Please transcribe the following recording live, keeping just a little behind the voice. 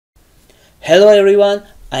Hello everyone,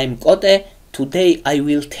 I'm Kote. Today I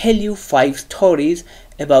will tell you 5 stories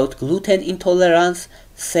about gluten intolerance,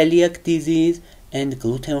 celiac disease, and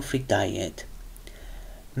gluten-free diet.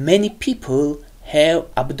 Many people have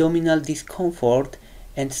abdominal discomfort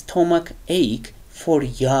and stomach ache for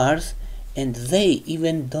years, and they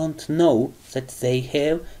even don't know that they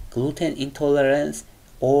have gluten intolerance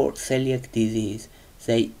or celiac disease.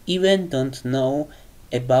 They even don't know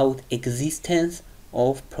about existence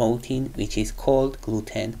of protein which is called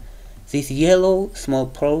gluten. This yellow small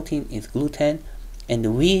protein is gluten,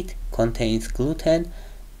 and wheat contains gluten.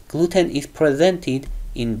 Gluten is presented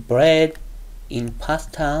in bread, in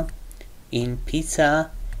pasta, in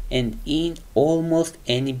pizza, and in almost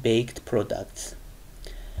any baked products.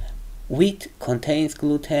 Wheat contains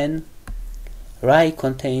gluten, rye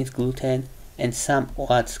contains gluten, and some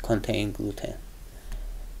oats contain gluten.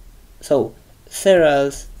 So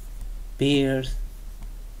cereals, beers,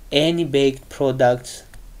 any baked products,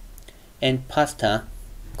 and pasta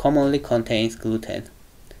commonly contains gluten.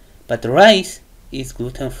 But rice is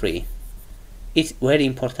gluten-free. It's a very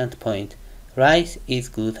important point. Rice is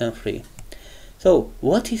gluten-free. So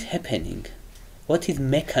what is happening? What is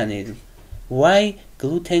mechanism? Why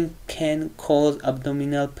gluten can cause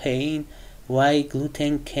abdominal pain? Why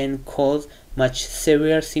gluten can cause much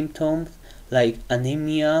severe symptoms like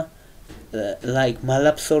anemia, like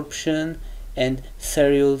malabsorption, and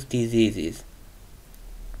serious diseases?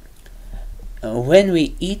 When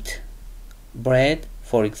we eat bread,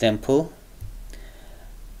 for example,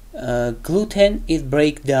 gluten is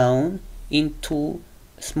break down into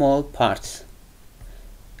small parts,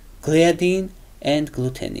 gliadin and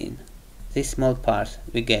glutenin. These small parts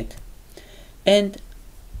we get, and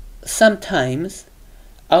sometimes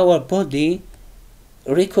our body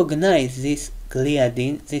recognize this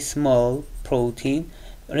gliadin, this small protein,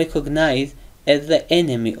 recognize as the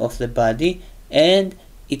enemy of the body, and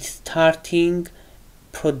it's starting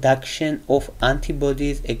production of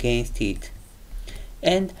antibodies against it.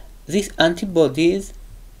 And these antibodies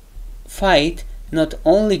fight not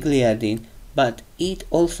only gliadin, but it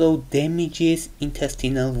also damages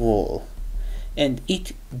intestinal wall. And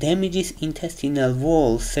it damages intestinal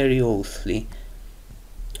wall seriously.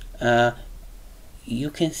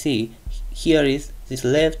 You can see here is this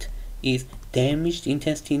left is damaged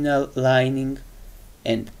intestinal lining,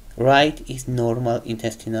 and right is normal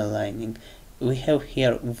intestinal lining. We have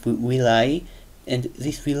here villi, and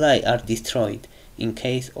these villi are destroyed in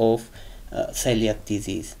case of celiac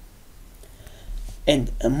disease.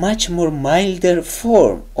 And a much more milder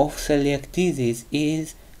form of celiac disease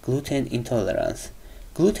is gluten intolerance.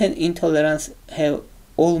 Gluten intolerance have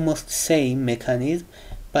almost same mechanism,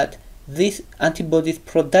 but this antibodies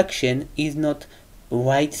production is not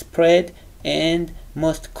widespread, and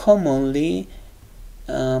most commonly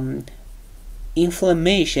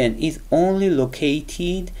inflammation is only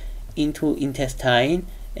located into intestine,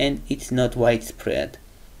 and it's not widespread.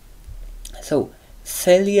 So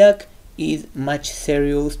celiac is much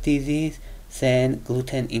serious disease than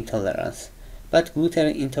gluten intolerance, but gluten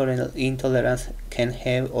intolerance can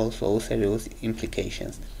have also serious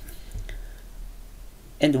implications.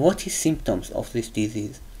 And what is symptoms of this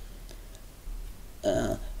disease?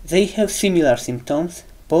 They have similar symptoms.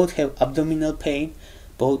 Both have abdominal pain,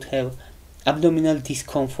 both have abdominal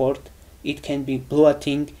discomfort. It can be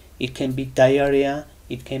bloating, it can be diarrhea,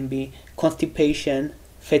 it can be constipation,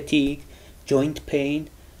 fatigue, joint pain,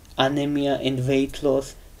 anemia and weight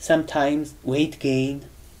loss, sometimes weight gain.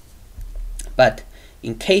 But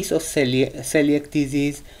in case of celiac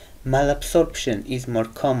disease, malabsorption is more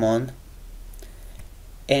common,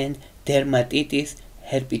 and dermatitis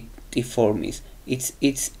herpetiformis.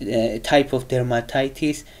 It's a type of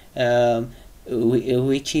dermatitis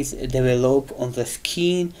which is developed on the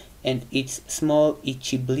skin, and it's small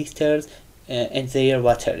itchy blisters, and they are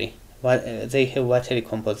watery. They have watery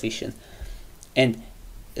composition, and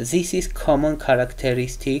this is common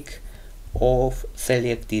characteristic of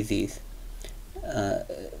celiac disease.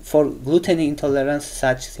 For gluten intolerance,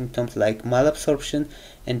 such symptoms like malabsorption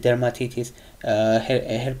and dermatitis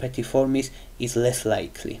herpetiformis is less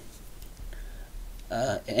likely.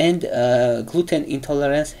 And gluten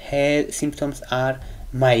intolerance symptoms are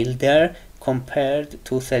milder compared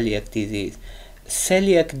to celiac disease.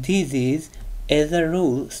 Celiac disease, as a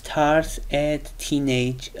rule, starts at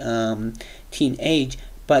teenage,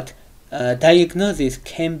 but diagnosis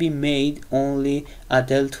can be made only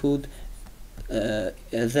adulthood, the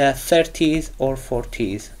 30s or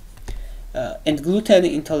 40s. And gluten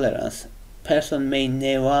intolerance, person may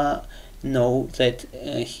never know that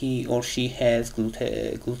he or she has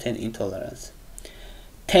gluten intolerance.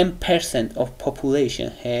 10% of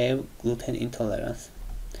population have gluten intolerance,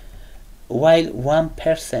 while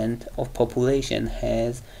 1% of population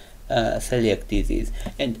has celiac disease.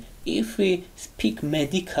 And if we speak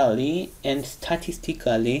medically and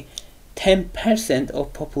statistically, 10%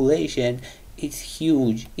 of population is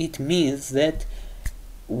huge. It means that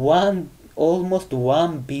almost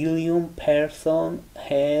 1 billion person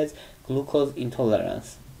has glucose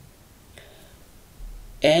intolerance,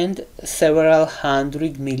 and several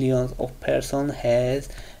hundred millions of person has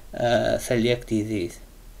celiac disease,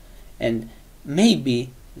 and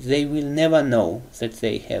maybe they will never know that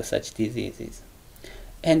they have such diseases,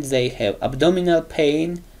 and they have abdominal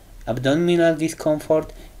pain, abdominal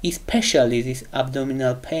discomfort. Especially this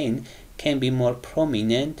abdominal pain can be more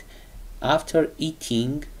prominent after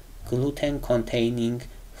eating gluten-containing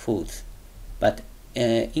foods, but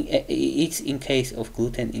it's in case of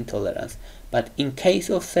gluten intolerance. But in case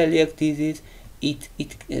of celiac disease,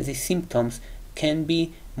 the symptoms can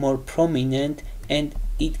be more prominent, and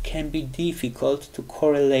it can be difficult to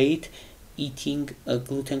correlate eating a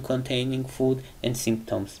gluten-containing food and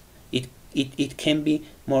symptoms. It can be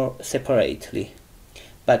more separately.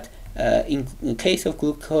 But in case of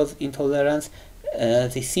glucose intolerance,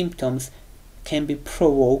 the symptoms can be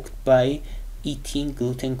provoked by eating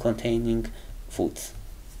gluten-containing foods.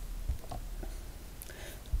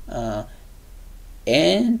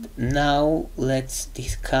 And now let's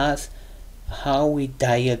discuss how we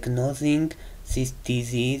diagnosing these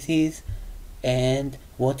diseases and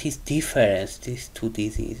what is difference these two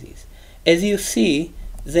diseases. As you see,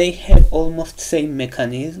 they have almost same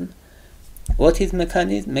mechanism. What is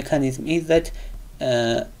mechanism? Mechanism is that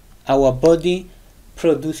our body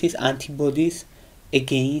produces antibodies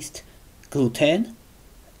against gluten,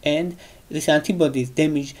 and these antibodies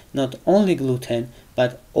damage not only gluten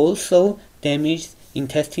but also damage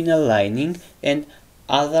intestinal lining and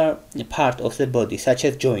other part of the body, such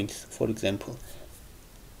as joints, for example.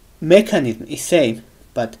 Mechanism is same,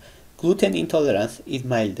 but gluten intolerance is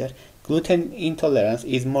milder. Gluten intolerance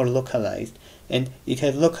is more localized, and it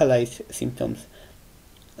has localized symptoms.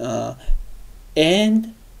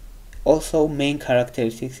 And also main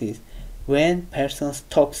characteristics is when person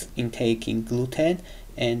stops intaking gluten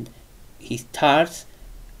and he starts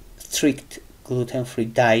strict gluten-free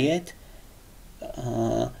diet,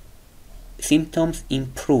 symptoms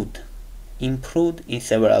improved in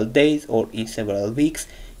several days or in several weeks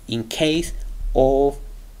in case of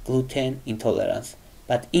gluten intolerance.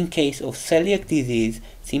 But in case of celiac disease,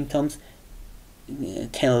 symptoms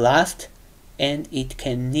can last, and it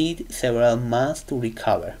can need several months to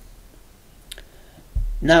recover.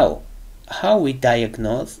 Now, how we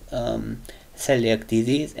diagnose celiac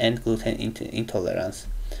disease and gluten intolerance?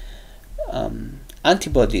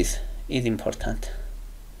 Antibodies is important.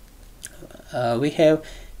 We have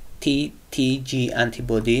TG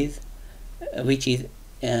antibodies, which is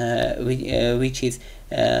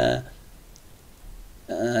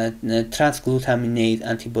transglutaminase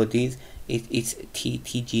antibodies. It's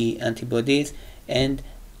TG antibodies, and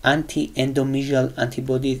anti-endometrial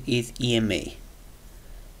antibodies is EMA.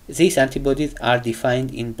 These antibodies are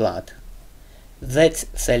defined in blood. That's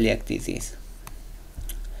celiac disease.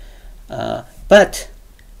 But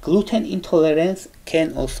gluten intolerance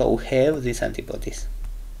can also have these antibodies.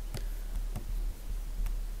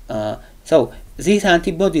 So these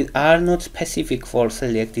antibodies are not specific for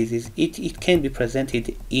celiac disease. It can be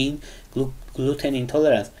presented in gluten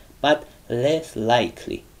intolerance, but less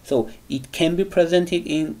likely. So it can be presented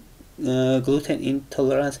in gluten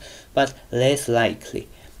intolerance, but less likely.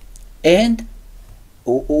 And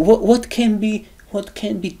what can be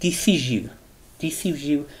decisive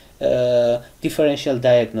differential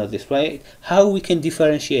diagnosis, right? How we can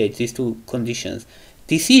differentiate these two conditions?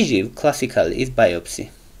 Decisive classically is biopsy.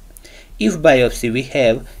 If biopsy we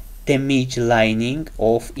have damaged lining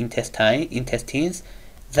of intestines,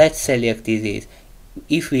 that's celiac disease.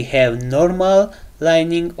 If we have normal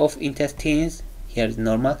lining of intestines, here is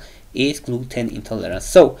normal, is gluten intolerance.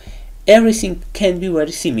 So everything can be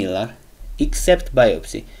very similar except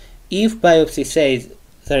biopsy. If biopsy says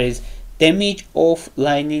there is damage of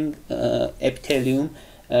lining epithelium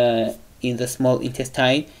in the small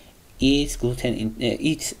intestine, it's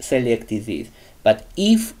celiac disease. But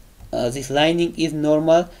if this lining is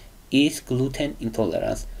normal, is gluten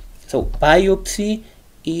intolerance. So biopsy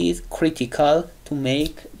is critical to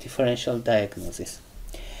make differential diagnosis.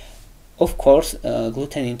 Of course,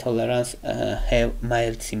 gluten intolerance have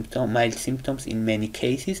mild symptoms in many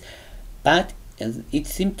cases, but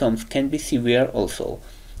its symptoms can be severe also.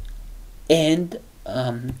 And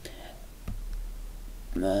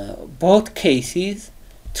both cases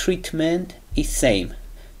treatment is same.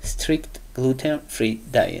 strict gluten-free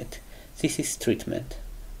diet. This is treatment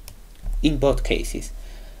in both cases.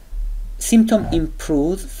 Symptom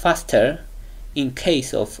improves faster in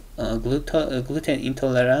case of gluten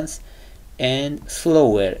intolerance and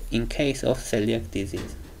slower in case of celiac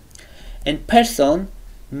disease. And person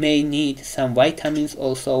may need some vitamins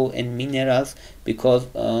also and minerals because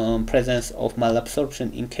presence of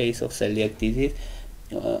malabsorption in case of celiac disease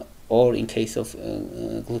or in case of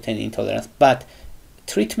gluten intolerance. But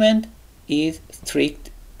treatment is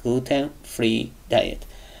strict gluten-free diet.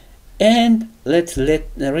 And let's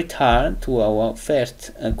return to our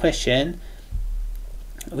first question,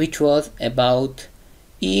 which was about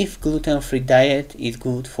if gluten-free diet is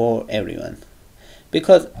good for everyone.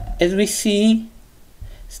 Because as we see,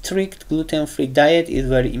 strict gluten-free diet is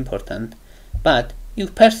very important. But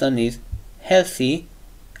if person is healthy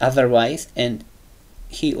otherwise and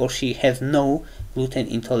he or she has no gluten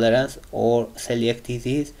intolerance or celiac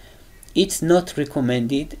disease, it's not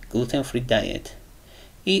recommended gluten-free diet.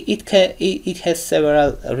 It has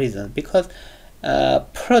several reasons, because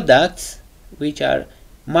products which are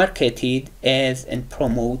marketed as and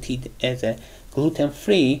promoted as a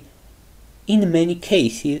gluten-free in many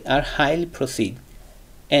cases are highly processed,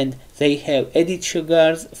 and they have added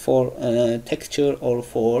sugars for texture or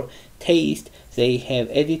for taste. They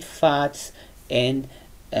have added fats, and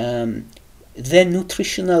the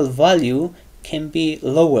nutritional value can be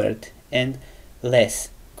lowered and less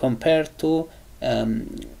compared to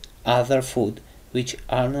other food which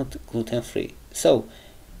are not gluten-free. So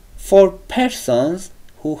for persons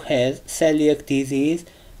who has celiac disease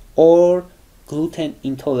or gluten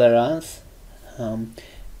intolerance,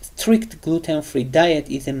 strict gluten-free diet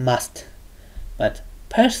is a must. But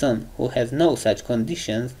person who has no such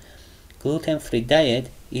conditions, gluten-free diet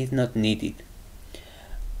is not needed.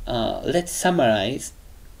 Let's summarize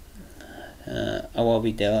our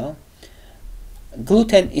video.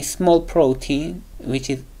 Gluten is small protein which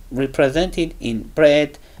is represented in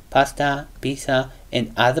bread, pasta, pizza,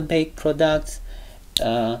 and other baked products.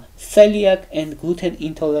 Celiac and gluten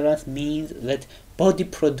intolerance means that body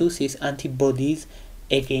produces antibodies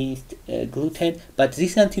against gluten, but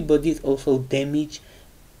these antibodies also damage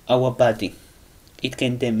our body. It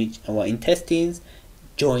can damage our intestines,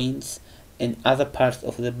 joints, and other parts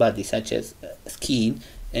of the body such as skin,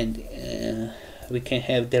 and we can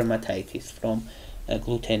have dermatitis from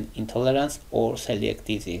gluten intolerance or celiac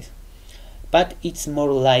disease. But it's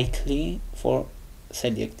more likely for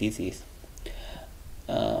celiac disease.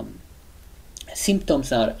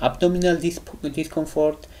 Symptoms are abdominal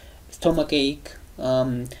discomfort, stomach ache,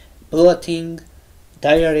 bloating,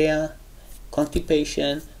 diarrhea,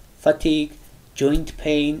 constipation, fatigue, joint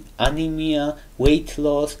pain, anemia, weight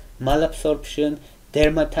loss, malabsorption,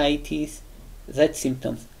 dermatitis. That's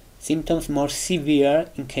symptoms. Symptoms more severe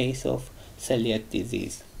in case of celiac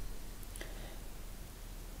disease.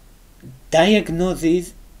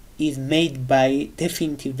 Diagnosis is made by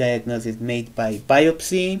definitive diagnosis made by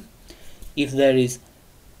biopsy. If there is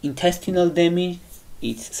intestinal damage,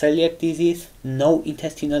 it's celiac disease. No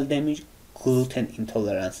intestinal damage, gluten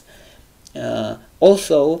intolerance.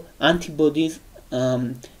 Also, antibodies,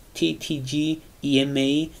 TTG,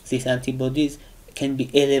 EMA, these antibodies can be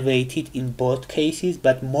elevated in both cases,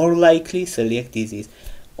 but more likely celiac disease.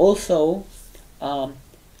 Also,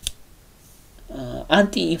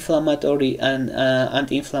 anti-inflammatory and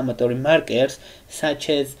anti-inflammatory markers such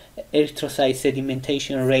as erythrocyte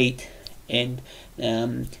sedimentation rate and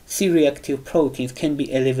C-reactive proteins can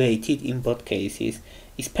be elevated in both cases,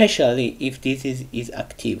 especially if disease is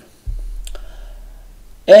active.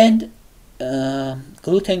 And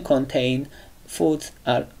gluten-contained foods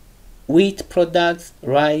are wheat products,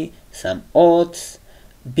 rye, some oats,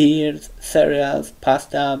 beers, cereals,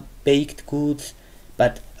 pasta, baked goods,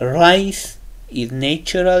 but rice is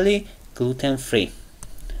naturally gluten-free.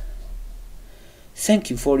 Thank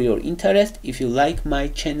you for your interest. If you like my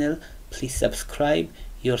channel, please subscribe.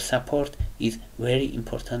 Your support is very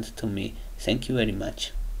important to me. Thank you very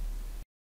much.